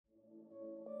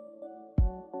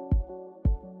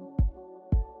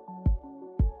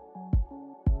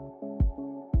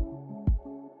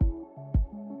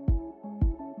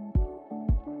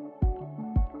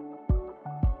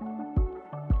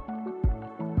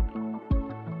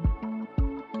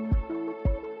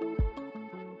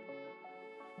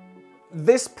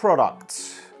This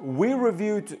product we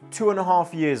reviewed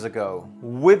 2.5 years ago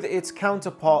with its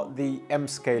counterpart, the M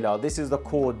Scaler. This is the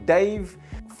Chord DAVE.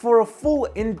 For a full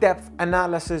in-depth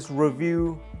analysis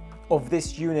review of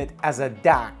this unit as a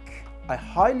DAC, I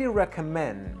highly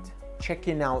recommend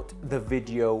checking out the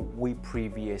video we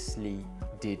previously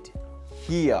did.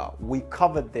 Here we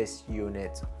covered this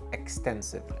unit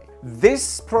extensively.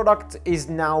 This product is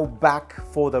now back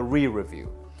for the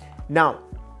re-review. Now,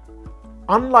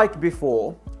 unlike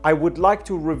before, I would like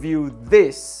to review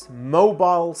this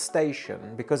mobile station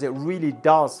because it really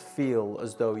does feel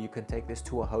as though you can take this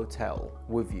to a hotel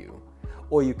with you,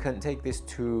 or you can take this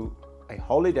to a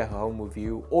holiday home with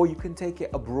you, or you can take it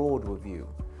abroad with you.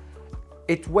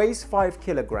 It weighs 5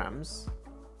 kilograms.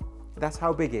 That's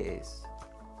how big it is.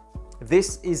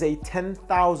 This is a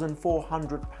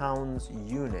 10,400 pounds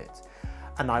unit,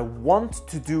 and I want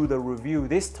to do the review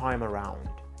this time around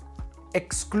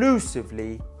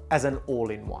exclusively as an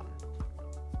all-in-one.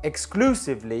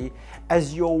 Exclusively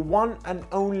as your one and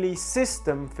only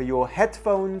system for your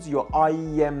headphones, your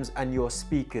IEMs and your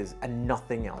speakers, and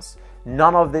nothing else.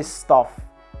 None of this stuff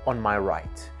on my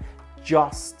right.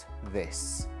 Just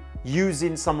this.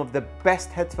 Using some of the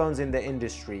best headphones in the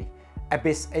industry.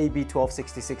 Abyss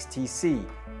AB1266TC,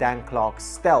 Dan Clark's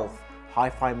Stealth,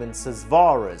 Hifiman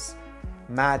Susvara's,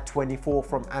 Mad 24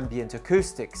 from Ambient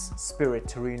Acoustics, Spirit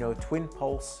Torino Twin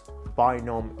Pulse,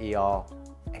 Binom ER,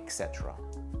 etc.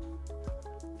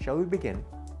 Shall we begin?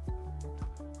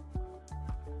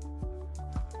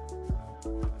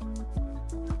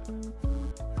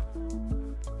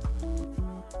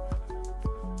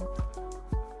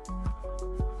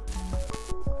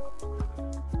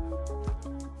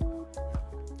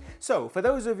 So, for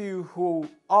those of you who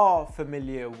are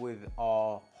familiar with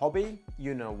our hobby,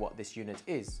 you know what this unit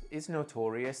is. It's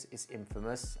notorious, it's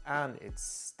infamous, and it's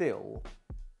still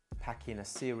packing a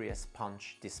serious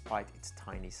punch despite its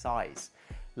tiny size.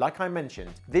 Like I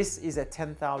mentioned, this is a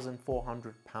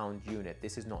 10,400 pound unit.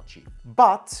 This is not cheap.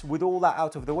 But with all that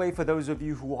out of the way, for those of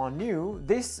you who are new,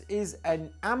 this is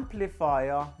an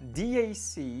amplifier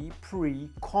DAC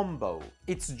pre-combo.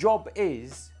 Its job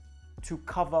is to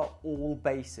cover all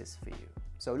bases for you.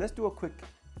 So let's do a quick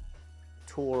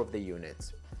tour of the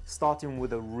unit, starting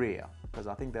with the rear, because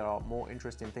I think there are more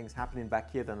interesting things happening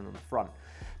back here than on the front.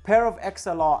 Pair of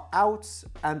XLR outs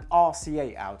and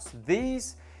RCA outs.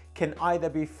 These can either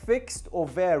be fixed or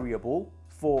variable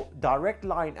for direct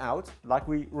line out, like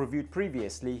we reviewed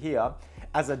previously here,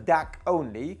 as a DAC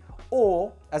only,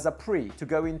 or as a pre to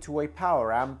go into a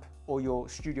power amp or your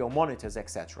studio monitors,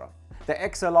 etc. The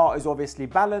XLR is obviously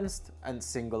balanced and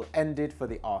single-ended for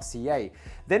the RCA.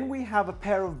 Then we have a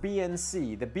pair of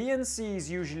BNC. The BNC is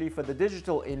usually for the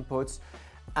digital inputs,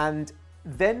 and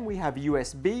then we have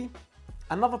USB,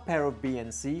 another pair of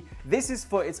BNC. This is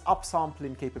for its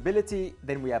upsampling capability.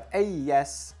 Then we have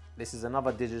AES. This is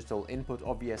another digital input,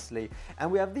 obviously.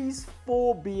 And we have these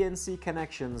 4 BNC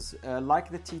connections, like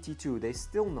the TT2. They're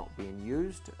still not being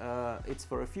used. It's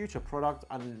for a future product,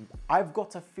 and I've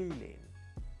got a feeling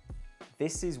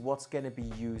this is what's going to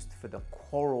be used for the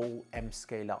Coral M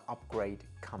Scaler upgrade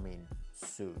coming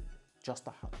soon. Just a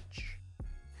hunch.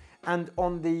 And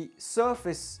on the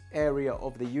surface area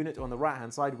of the unit on the right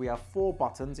hand side, we have 4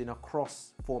 buttons in a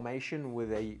cross formation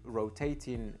with a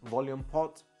rotating volume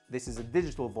pot. This is a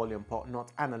digital volume pot,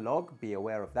 not analog, be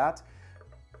aware of that.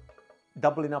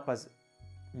 Doubling up as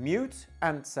mute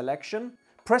and selection.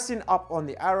 Pressing up on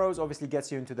the arrows obviously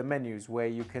gets you into the menus where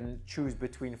you can choose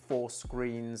between 4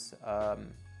 screens,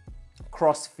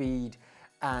 crossfeed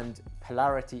and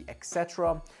polarity,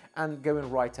 etc. And going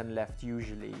right and left,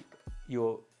 usually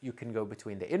you can go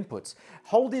between the inputs.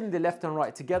 Holding the left and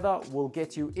right together will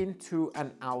get you into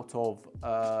and out of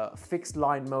fixed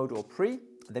line mode or pre.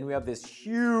 Then we have this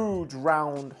huge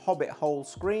round hobbit hole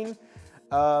screen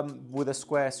with a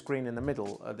square screen in the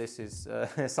middle. This is,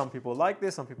 some people like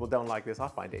this, some people don't like this. I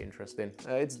find it interesting.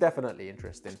 It's definitely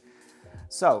interesting.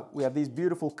 So we have these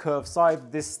beautiful curved sides.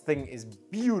 This thing is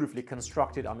beautifully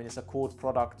constructed. I mean, it's a Chord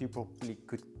product. You probably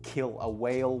could kill a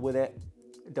whale with it.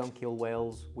 Don't kill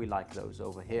whales. We like those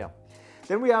over here.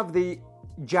 Then we have the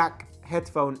jack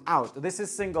headphone out. This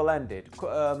is single-ended.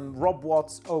 Rob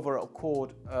Watts over at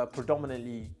Chord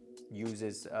predominantly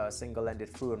uses single-ended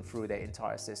through and through their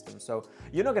entire system. So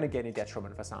you're not going to get any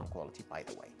detriment for sound quality, by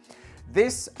the way.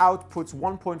 This outputs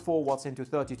 1.4 watts into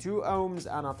 32 ohms,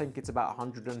 and I think it's about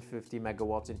 150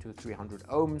 megawatts into 300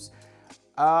 ohms.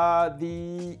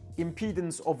 The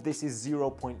impedance of this is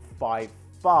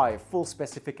 0.55, full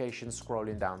specification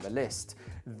scrolling down the list.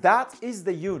 That is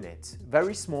the unit.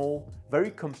 Very small,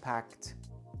 very compact,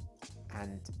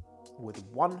 and with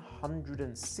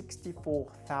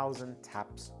 164,000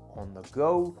 taps on the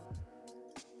go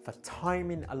for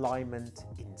timing, alignment,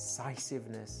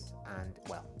 incisiveness, and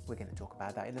well, we're going to talk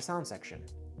about that in the sound section.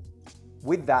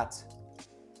 With that,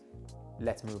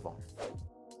 let's move on.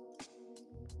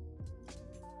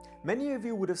 Many of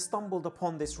you would have stumbled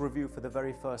upon this review for the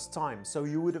very first time, so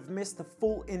you would have missed the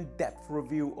full in-depth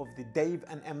review of the Dave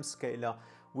and M scaler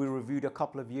we reviewed a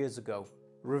couple of years ago.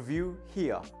 Review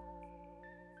here.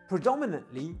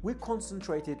 Predominantly, we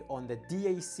concentrated on the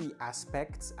DAC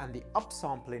aspects and the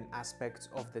upsampling aspects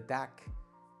of the DAC,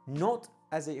 not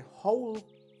as a whole,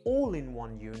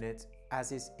 all-in-one unit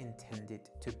as is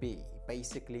intended to be.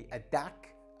 Basically, a DAC,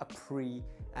 a pre,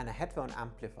 and a headphone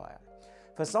amplifier.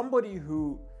 For somebody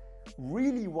who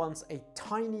really wants a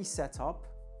tiny setup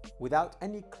without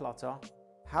any clutter,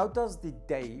 how does the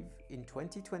Dave in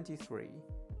 2023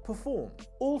 perform?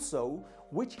 Also,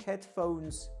 which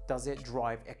headphones does it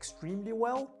drive extremely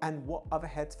well and what other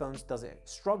headphones does it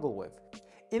struggle with?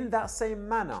 In that same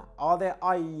manner, are there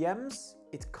IEMs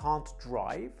it can't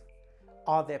drive?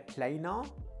 Are there planar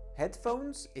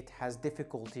headphones it has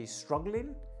difficulty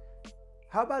struggling?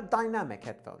 How about dynamic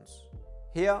headphones?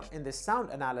 Here in this sound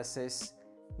analysis,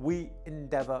 we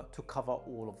endeavor to cover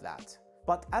all of that.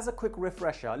 But as a quick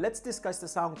refresher, let's discuss the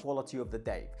sound quality of the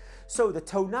Dave. So the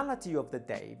tonality of the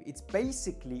Dave, it's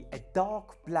basically a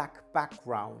dark black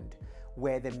background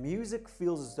where the music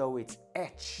feels as though it's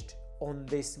etched on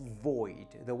this void.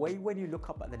 The way when you look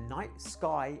up at the night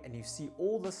sky and you see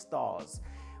all the stars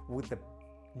with the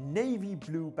navy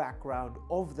blue background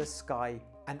of the sky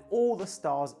and all the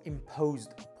stars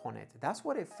imposed upon it. That's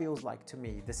what it feels like to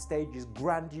me. The stage is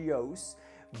grandiose,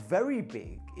 very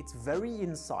big, it's very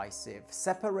incisive,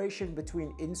 separation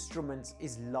between instruments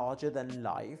is larger than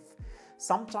life.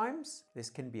 Sometimes this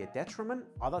can be a detriment,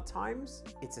 other times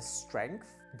it's a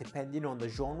strength, depending on the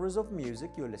genres of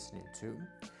music you're listening to.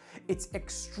 It's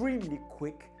extremely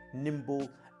quick, nimble,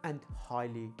 and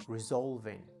highly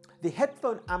resolving. The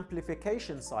headphone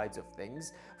amplification sides of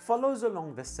things follows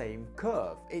along the same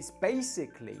curve. It's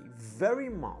basically very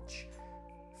much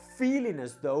feeling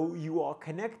as though you are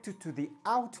connected to the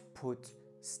output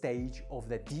stage of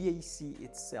the DAC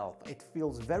itself. It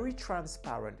feels very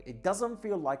transparent. It doesn't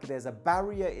feel like there's a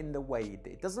barrier in the way.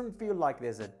 It doesn't feel like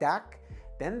there's a DAC,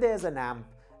 then there's an amp,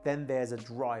 then there's a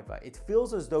driver. It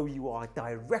feels as though you are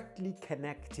directly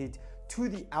connected to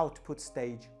the output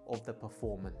stage of the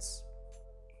performance.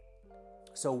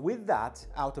 So with that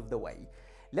out of the way,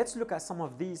 let's look at some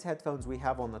of these headphones we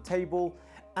have on the table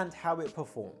and how it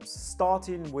performs,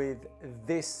 starting with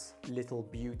this little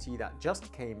beauty that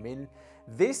just came in.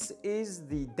 This is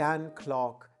the Dan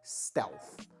Clark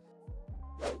Stealth.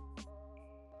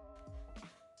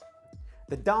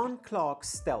 The Dan Clark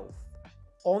Stealth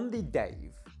on the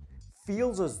Dave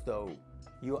feels as though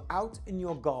you're out in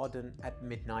your garden at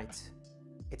midnight.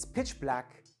 It's pitch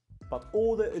black, but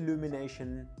all the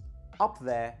illumination up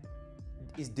there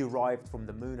is derived from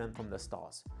the moon and from the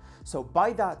stars. So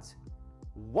by that,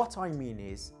 what I mean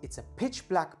is it's a pitch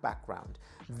black background.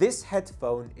 This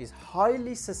headphone is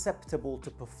highly susceptible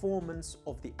to performance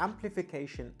of the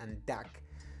amplification and DAC,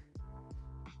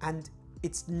 and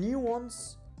its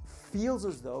nuance feels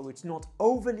as though it's not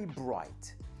overly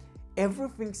bright.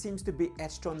 Everything seems to be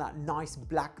etched on that nice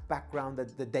black background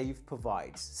that the Dave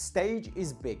provides. Stage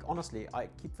is big. Honestly, I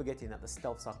keep forgetting that the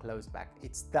Stealths are closed back.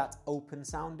 It's that open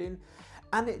sounding,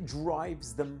 and it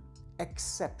drives them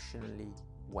exceptionally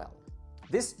well.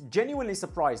 This genuinely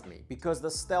surprised me because the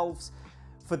Stealths,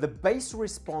 for the bass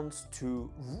response to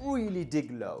really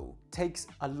dig low, takes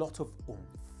a lot of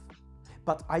oomph.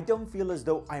 But I don't feel as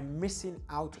though I'm missing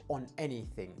out on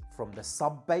anything from the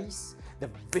sub bass, the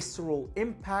visceral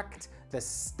impact, the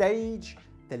stage,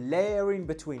 the layering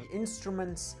between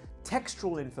instruments,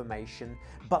 textural information,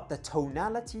 but the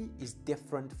tonality is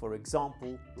different, for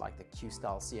example, like the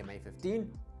Questyle CMA15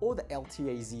 or the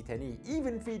LTA Z10E,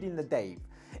 even feeding the Dave.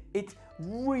 It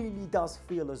really does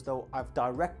feel as though I've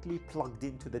directly plugged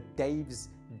into the Dave's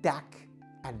DAC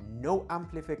and no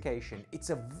amplification.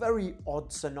 It's a very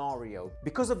odd scenario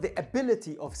because of the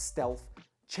ability of Stealth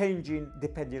changing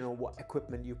depending on what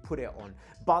equipment you put it on.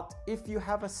 But if you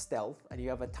have a Stealth and you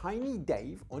have a tiny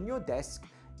Dave on your desk,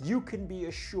 you can be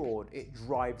assured it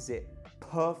drives it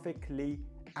perfectly,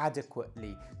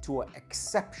 adequately to an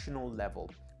exceptional level.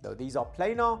 Though these are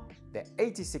planar, they're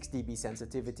 86 dB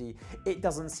sensitivity, it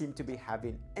doesn't seem to be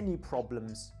having any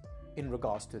problems in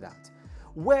regards to that.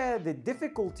 Where the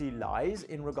difficulty lies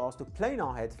in regards to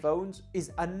planar headphones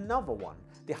is another one,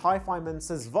 the Hifiman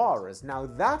Susvaras. Now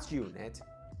that unit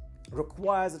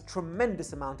requires a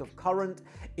tremendous amount of current.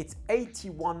 It's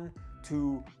 81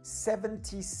 to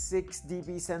 76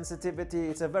 dB sensitivity.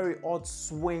 It's a very odd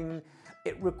swing.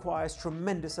 It requires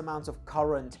tremendous amounts of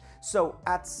current. So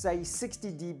at say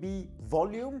 60 dB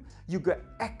volume, you get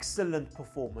excellent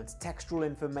performance, textural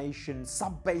information,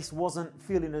 sub-bass wasn't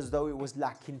feeling as though it was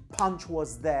lacking, punch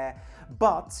was there.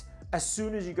 But as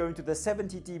soon as you go into the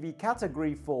 70 dB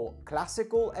category for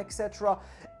classical, etc.,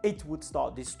 it would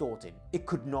start distorting. It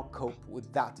could not cope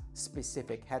with that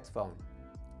specific headphone.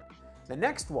 The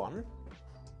next one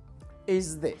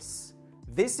is this.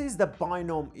 This is the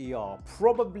Binom ER,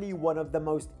 probably one of the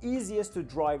most easiest to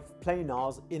drive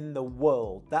planars in the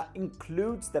world. That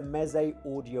includes the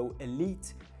MeAudio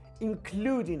Elite,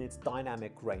 including its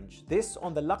dynamic range. This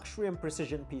on the Luxury and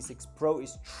Precision P6 Pro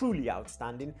is truly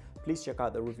outstanding. Please check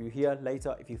out the review here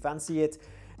later if you fancy it.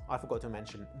 I forgot to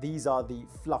mention, these are the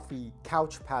fluffy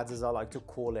couch pads, as I like to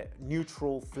call it,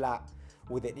 neutral, flat,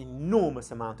 with an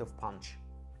enormous amount of punch.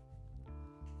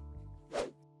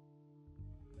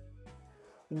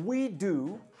 We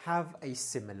do have a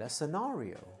similar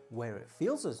scenario where it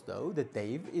feels as though the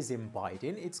Dave is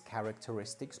imbibing its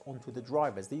characteristics onto the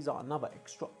drivers. These are another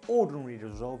extraordinary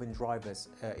resolving drivers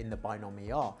in the Binom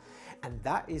ER, and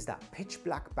that is that pitch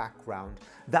black background,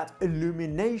 that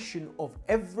illumination of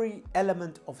every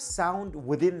element of sound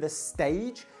within the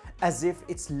stage as if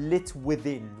it's lit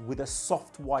within with a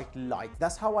soft white light.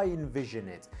 That's how I envision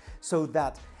it, so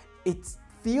that it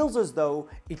feels as though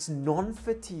it's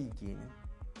non-fatiguing,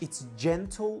 it's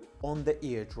gentle on the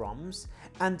eardrums,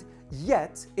 and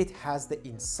yet it has the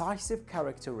incisive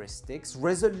characteristics,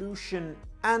 resolution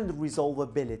and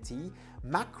resolvability,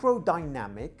 macro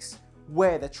dynamics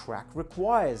where the track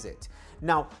requires it.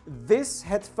 Now, this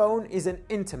headphone is an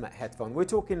intimate headphone. We're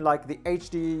talking like the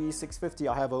HD 650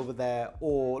 I have over there,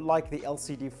 or like the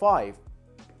LCD5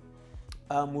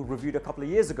 we reviewed a couple of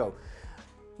years ago,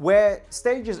 where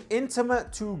stage is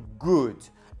intimate to good.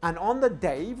 And on the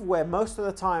Dave, where most of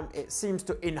the time it seems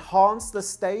to enhance the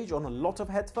stage on a lot of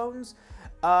headphones,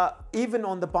 even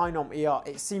on the Binom ER,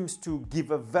 it seems to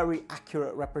give a very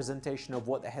accurate representation of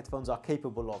what the headphones are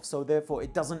capable of. So therefore,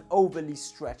 it doesn't overly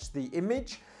stretch the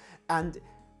image. And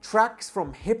tracks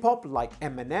from hip-hop like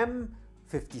Eminem,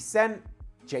 50 Cent,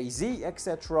 Jay-Z,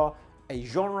 etc., a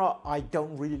genre I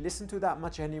don't really listen to that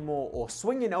much anymore, or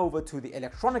swinging over to the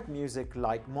electronic music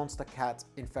like Monster Cat,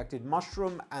 Infected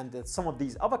Mushroom, and some of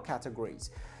these other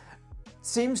categories,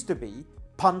 seems to be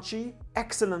punchy,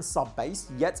 excellent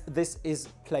sub-bass, yet this is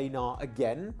planar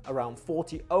again, around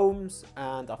 40 ohms,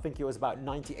 and I think it was about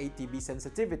 98 dB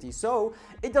sensitivity, so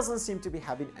it doesn't seem to be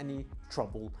having any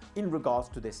trouble in regards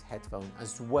to this headphone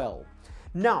as well.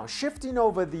 Now, shifting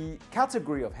over the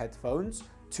category of headphones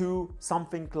to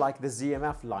something like the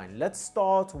ZMF line. Let's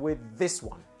start with this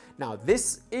one. Now,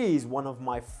 this is one of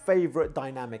my favorite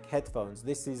dynamic headphones.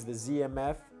 This is the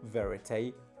ZMF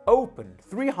Verite Open,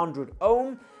 300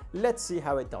 ohm. Let's see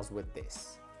how it does with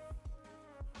this.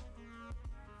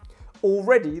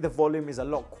 Already the volume is a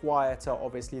lot quieter,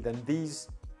 obviously, than these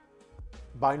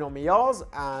Binom ERs,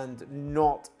 and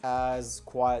not as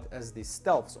quiet as the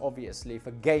Stealths, obviously,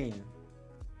 for gain.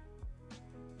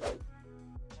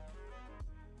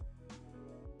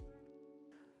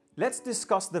 Let's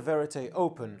discuss the Verite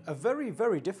Open, a very,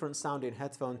 very different sounding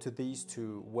headphone to these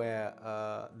two, where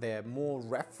they're more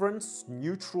reference,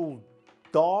 neutral,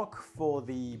 dark for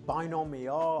the Binom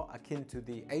ER, akin to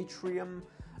the Atrium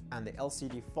and the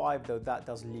LCD5, though that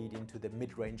does lead into the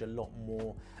mid-range a lot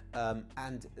more.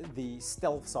 And the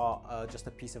Stealths are just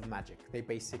a piece of magic. They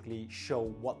basically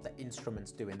show what the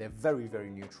instrument's doing. They're very,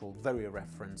 very neutral, very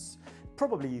reference.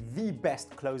 Probably the best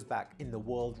closeback in the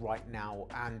world right now,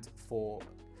 and for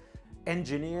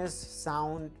engineers,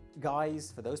 sound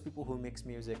guys, for those people who mix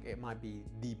music, it might be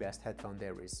the best headphone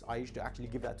there is. I used to actually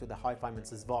give that to the Hifiman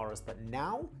Susvaras, but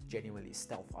now, genuinely,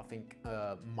 Stealth, I think,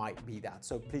 might be that.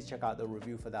 So please check out the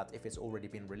review for that if it's already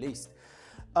been released.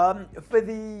 For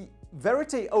the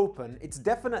Verite Open, it's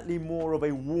definitely more of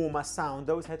a warmer sound.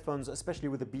 Those headphones, especially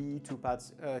with the BE2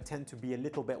 pads, tend to be a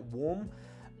little bit warm.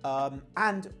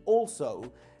 And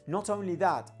also, not only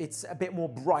that, it's a bit more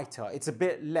brighter. It's a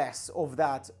bit less of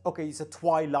that, okay, it's a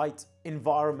twilight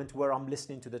environment where I'm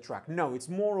listening to the track. No, it's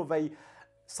more of a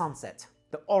sunset,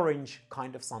 the orange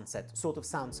kind of sunset sort of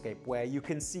soundscape, where you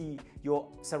can see your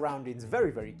surroundings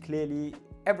very, very clearly.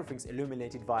 Everything's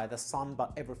illuminated via the sun,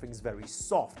 but everything's very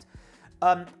soft.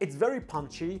 It's very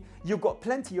punchy. You've got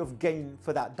plenty of gain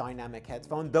for that dynamic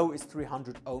headphone, though it's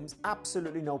 300 ohms,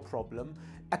 absolutely no problem.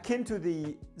 Akin to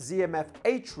the ZMF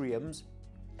Atriums,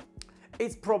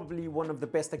 It's probably one of the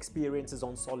best experiences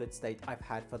on solid state I've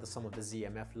had for some of the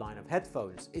ZMF line of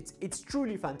headphones. It's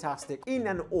truly fantastic in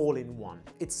an all-in-one.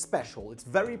 It's special, it's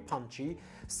very punchy,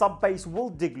 sub-bass will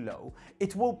dig low,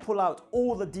 it will pull out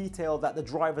all the detail that the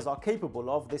drivers are capable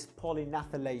of. This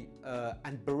polynaphthalate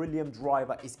and beryllium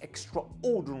driver is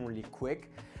extraordinarily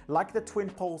quick, like the twin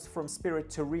pulse from Spirit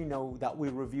Torino that we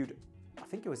reviewed, I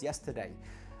think it was yesterday.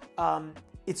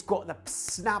 It's got the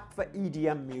snap for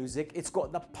EDM music, it's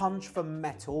got the punch for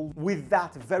metal with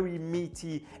that very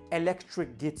meaty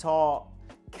electric guitar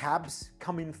cabs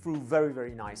coming through very,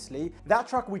 very nicely. That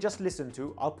track we just listened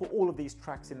to, I'll put all of these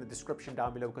tracks in the description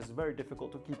down below because it's very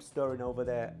difficult to keep stirring over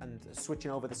there and switching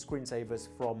over the screensavers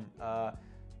from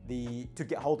to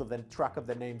get hold of the track of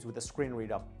the names with the screen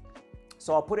reader.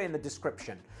 So I'll put it in the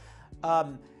description.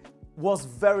 Was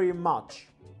very much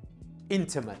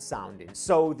intimate sounding.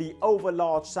 So the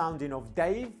overlarge sounding of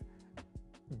Dave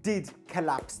did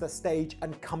collapse the stage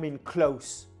and come in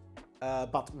close,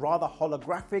 but rather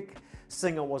holographic.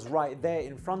 Singer was right there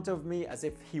in front of me as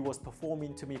if he was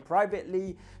performing to me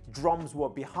privately. Drums were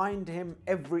behind him.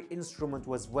 Every instrument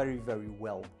was very, very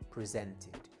well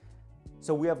presented.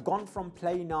 So we have gone from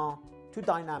planar to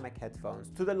dynamic headphones,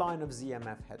 to the line of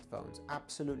ZMF headphones,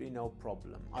 absolutely no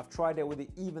problem. I've tried it with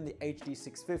even the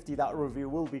HD650, that review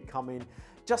will be coming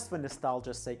just for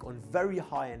nostalgia's sake on very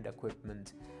high-end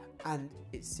equipment, and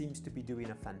it seems to be doing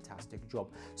a fantastic job.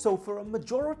 So for a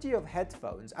majority of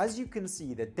headphones, as you can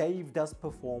see, the Dave does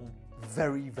perform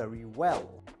very, very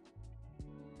well.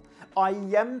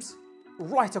 IEMs,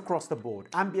 right across the board.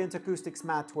 Ambient Acoustics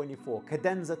MAD 24,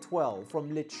 Cadenza 12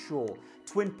 from Lit Shaw,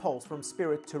 Twin Pulse from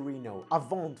Spirit Torino,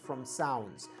 Avant from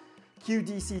Sounds,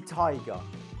 QDC Tiger,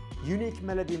 Unique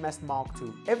Melody Mess Mark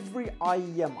II. Every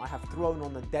IEM I have thrown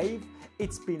on the Dave,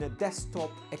 it's been a desktop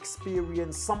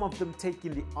experience. Some of them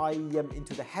taking the IEM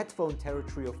into the headphone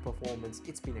territory of performance.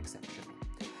 It's been exceptional.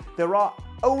 There are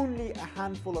only a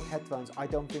handful of headphones I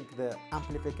don't think the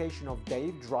amplification of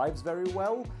Dave drives very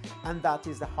well, and that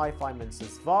is the Hifiman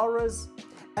Susvaras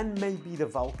and maybe the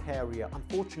Valkyria.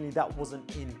 Unfortunately, that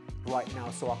wasn't in right now,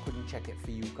 so I couldn't check it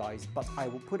for you guys, but I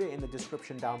will put it in the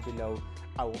description down below.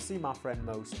 I will see my friend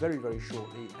Most very, very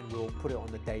shortly, and we'll put it on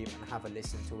the Dave and have a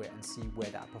listen to it and see where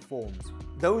that performs.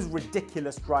 Those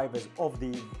ridiculous drivers of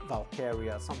the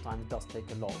Valkyria sometimes does take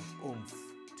a lot of oomph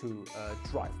to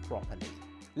drive properly.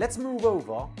 Let's move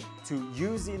over to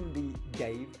using the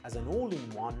Dave as an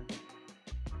all-in-one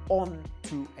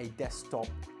onto a desktop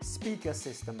speaker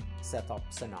system setup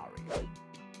scenario.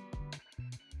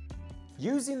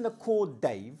 Using the Chord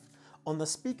Dave, on the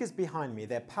speakers behind me,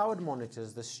 they're powered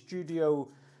monitors, the studio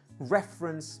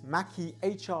reference Mackie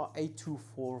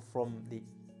HR824 from the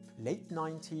late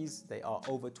 90s. They are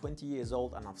over 20 years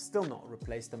old and I've still not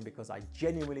replaced them because I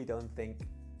genuinely don't think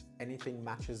anything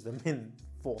matches them in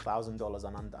 $4,000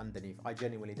 and underneath. I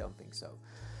genuinely don't think so.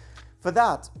 For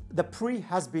that, the pre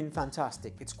has been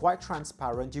fantastic. It's quite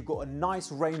transparent. You've got a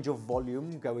nice range of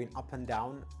volume going up and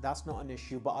down. That's not an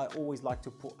issue, but I always like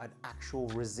to put an actual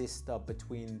resistor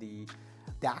between the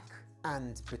DAC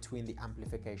and between the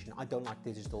amplification. I don't like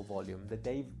digital volume. The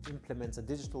Dave implements a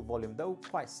digital volume, though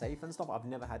quite safe and stuff. I've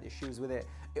never had issues with it.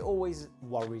 It always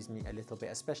worries me a little bit,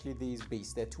 especially these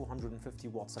beasts. They're 250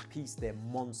 watts a piece. They're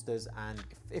monsters. And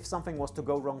if something was to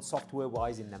go wrong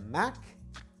software-wise in the Mac,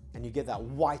 and you get that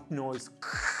white noise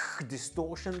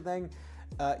distortion thing,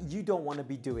 you don't want to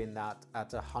be doing that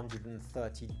at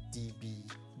 130 dB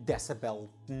decibel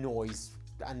noise,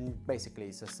 and basically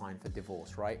it's a sign for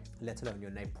divorce, right? Let alone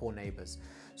your poor neighbors.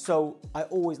 So I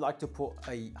always like to put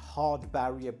a hard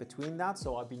barrier between that.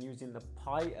 So I've been using the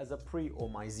Pi as a pre or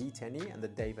my Z10E and the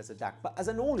Dave as a DAC. But as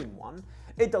an all-in-one,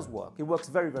 it does work. It works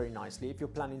very, very nicely. If you're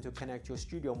planning to connect your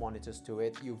studio monitors to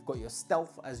it, you've got your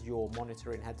Stealth as your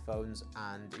monitoring headphones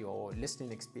and your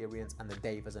listening experience and the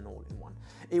Dave as an all-in-one.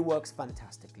 It works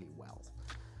fantastically well.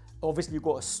 Obviously, you've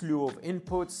got a slew of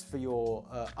inputs for your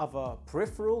other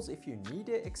peripherals if you need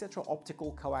it, etc.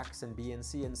 Optical, coax, and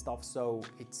BNC and stuff. So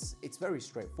it's very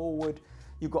straightforward.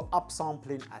 You've got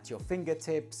upsampling at your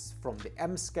fingertips from the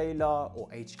M scaler or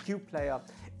HQ player.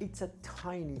 It's a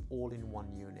tiny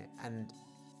all-in-one unit, and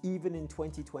even in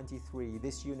 2023,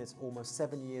 this unit's almost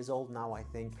 7 years old now, I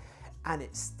think, and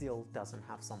it still doesn't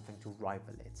have something to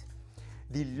rival it.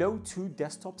 The Low 2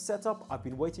 desktop setup, I've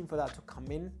been waiting for that to come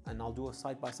in, and I'll do a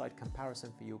side-by-side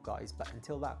comparison for you guys, but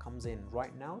until that comes in,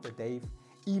 right now, the Dave,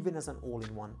 even as an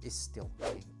all-in-one, is still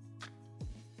king.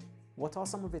 What are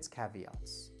some of its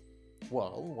caveats?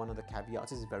 Well, one of the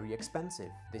caveats is very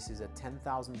expensive. This is a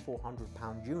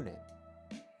 £10,400 unit.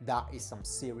 That is some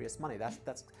serious money.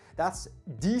 That's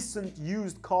decent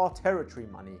used car territory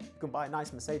money. You can buy a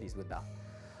nice Mercedes with that.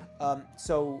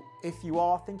 So if you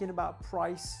are thinking about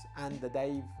price and the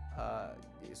Dave,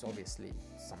 it's obviously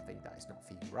something that is not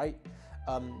for you, right?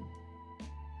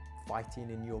 Fighting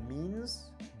in your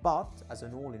means, but as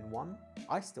an all-in-one,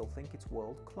 I still think it's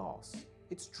world class.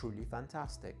 It's truly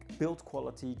fantastic. Build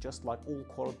quality, just like all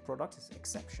Chord products, is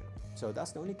exceptional. So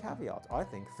that's the only caveat, I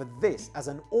think, for this as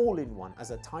an all-in-one,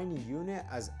 as a tiny unit,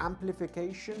 as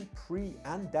amplification, pre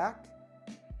and DAC,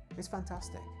 it's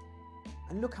fantastic.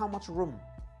 And look how much room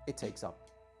it takes up.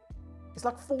 It's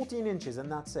like 14 inches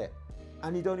and that's it.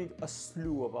 And you don't need a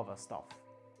slew of other stuff,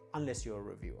 unless you're a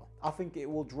reviewer. I think it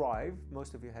will drive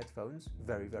most of your headphones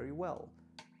very, very well.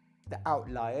 The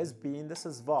outliers being the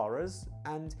Susvaras,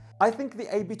 and I think the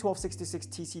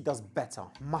AB1266TC does better,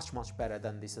 much better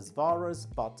than the Susvaras,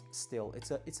 but still,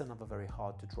 it's another very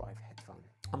hard to drive headphone.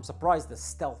 I'm surprised the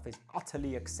Stealth is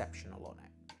utterly exceptional on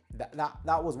it.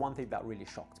 That was one thing that really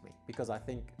shocked me, because I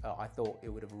think I thought it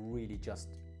would have really just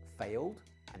failed,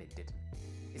 and it didn't.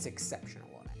 It's exceptional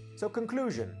on it. So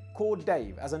conclusion, Chord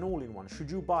Dave as an all-in-one,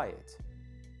 should you buy it?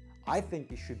 I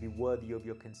think it should be worthy of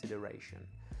your consideration,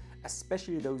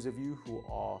 especially those of you who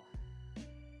are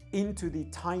into the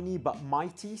tiny but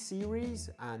mighty series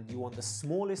and you want the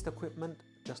smallest equipment,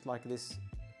 just like this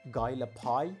Gila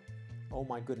Pi. Oh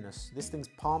my goodness, this thing's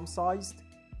palm-sized.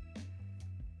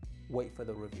 Wait for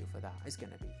the review for that. It's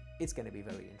gonna be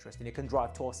very interesting. It can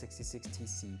drive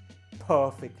TOR66TC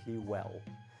perfectly well.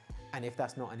 And if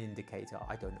that's not an indicator,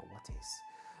 I don't know what is.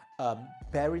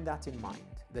 Bearing that in mind,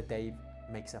 the Dave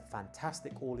makes a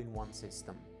fantastic all-in-one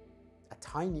system. A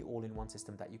tiny all-in-one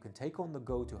system that you can take on the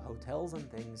go to hotels and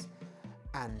things,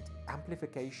 and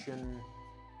amplification,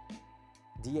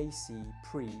 DAC,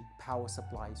 pre, power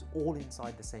supplies, all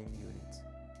inside the same unit.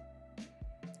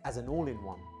 As an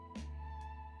all-in-one,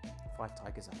 5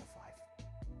 tigers out of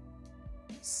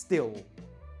 5. Still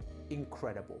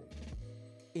incredible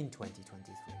in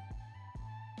 2023.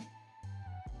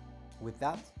 With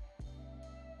that,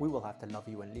 we will have to love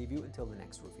you and leave you until the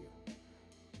next review.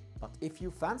 But if you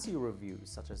fancy reviews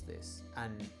such as this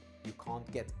and you can't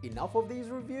get enough of these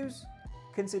reviews,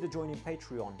 consider joining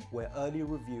Patreon, where early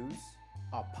reviews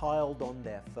are piled on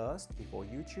there first before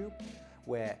YouTube,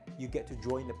 where you get to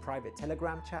join the private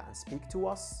Telegram chat and speak to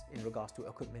us in regards to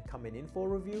equipment coming in for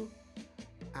review,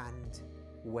 and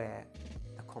where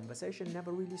the conversation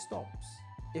never really stops.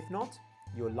 If not,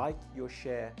 your like, your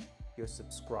share, your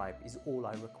subscribe is all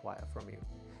I require from you.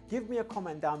 Give me a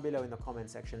comment down below in the comment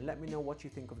section. Let me know what you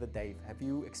think of the Dave. Have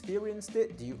you experienced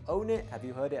it? Do you own it? Have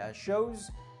you heard it at shows?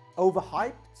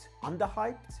 Overhyped?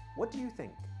 Underhyped? What do you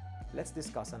think? Let's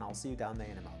discuss, and I'll see you down there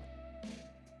in a moment.